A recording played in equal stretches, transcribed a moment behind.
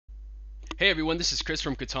Hey everyone, this is Chris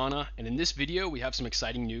from Katana, and in this video we have some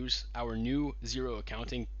exciting news. Our new Xero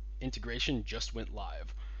accounting integration just went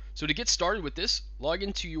live. So to get started with this, log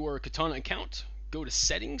into your Katana account, go to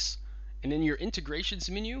Settings, and in your Integrations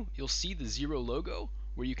menu, you'll see the Xero logo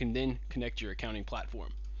where you can then connect your accounting platform.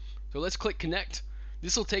 So let's click Connect.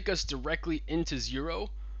 This will take us directly into Xero,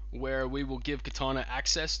 where we will give Katana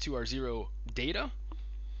access to our Xero data,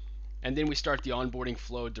 and then we start the onboarding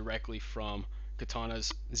flow directly from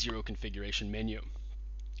Katana's Xero configuration menu.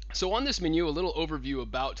 So on this menu, a little overview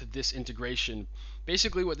about this integration.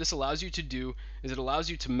 Basically what this allows you to do is it allows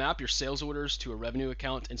you to map your sales orders to a revenue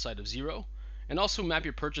account inside of Xero, and also map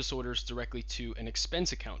your purchase orders directly to an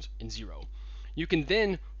expense account in Xero. You can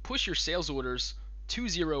then push your sales orders to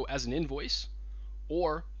Xero as an invoice,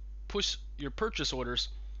 or push your purchase orders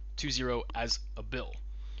to Xero as a bill.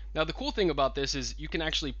 Now the cool thing about this is you can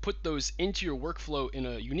actually put those into your workflow in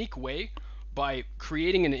a unique way by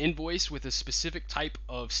creating an invoice with a specific type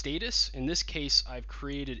of status. In this case, I've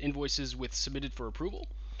created invoices with submitted for approval,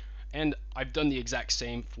 and I've done the exact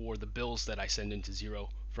same for the bills that I send into Xero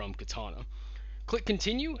from Katana. Click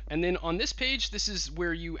continue, and then on this page, this is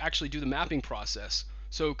where you actually do the mapping process.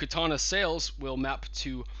 So Katana sales will map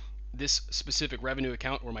to this specific revenue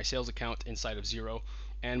account or my sales account inside of Xero,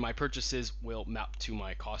 and my purchases will map to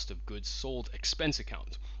my cost of goods sold expense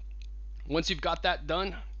account. Once you've got that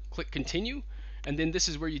done, click continue, and then this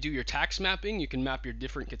is where you do your tax mapping. You can map your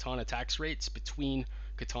different Katana tax rates between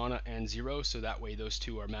Katana and Xero, so that way those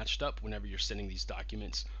two are matched up whenever you're sending these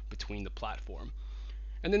documents between the platform.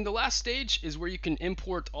 And then the last stage is where you can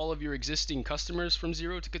import all of your existing customers from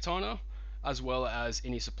Xero to Katana, as well as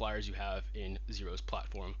any suppliers you have in Xero's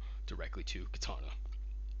platform directly to Katana.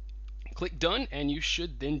 Click done, and you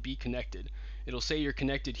should then be connected. It'll say you're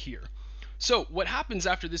connected here. So what happens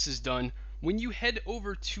after this is done, when you head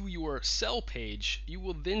over to your sell page, you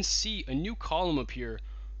will then see a new column appear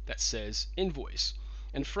that says invoice.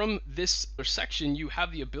 And from this section, you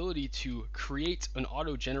have the ability to create an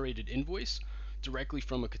auto-generated invoice directly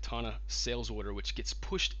from a Katana sales order, which gets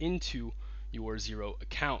pushed into your Xero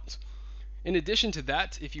account. In addition to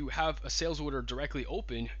that, if you have a sales order directly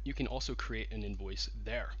open, you can also create an invoice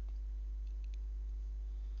there.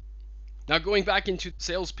 Now going back into the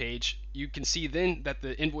sales page, you can see then that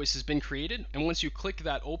the invoice has been created, and once you click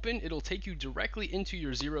that open, it'll take you directly into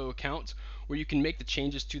your Xero account where you can make the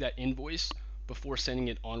changes to that invoice before sending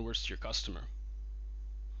it onwards to your customer.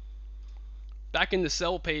 Back in the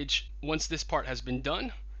sell page, once this part has been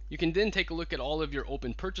done, you can then take a look at all of your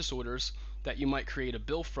open purchase orders that you might create a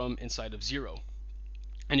bill from inside of Xero.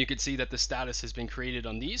 And you can see that the status has been created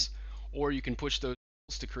on these, or you can push those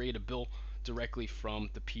to create a bill directly from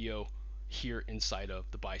the PO here inside of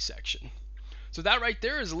the buy section. So that right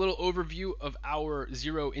there is a little overview of our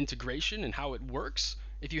Xero integration and how it works.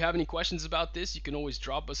 If you have any questions about this, you can always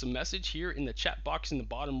drop us a message here in the chat box in the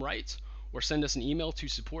bottom right, or send us an email to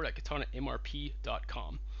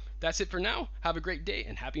support@katanamrp.com. That's it for now. Have a great day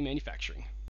and happy manufacturing.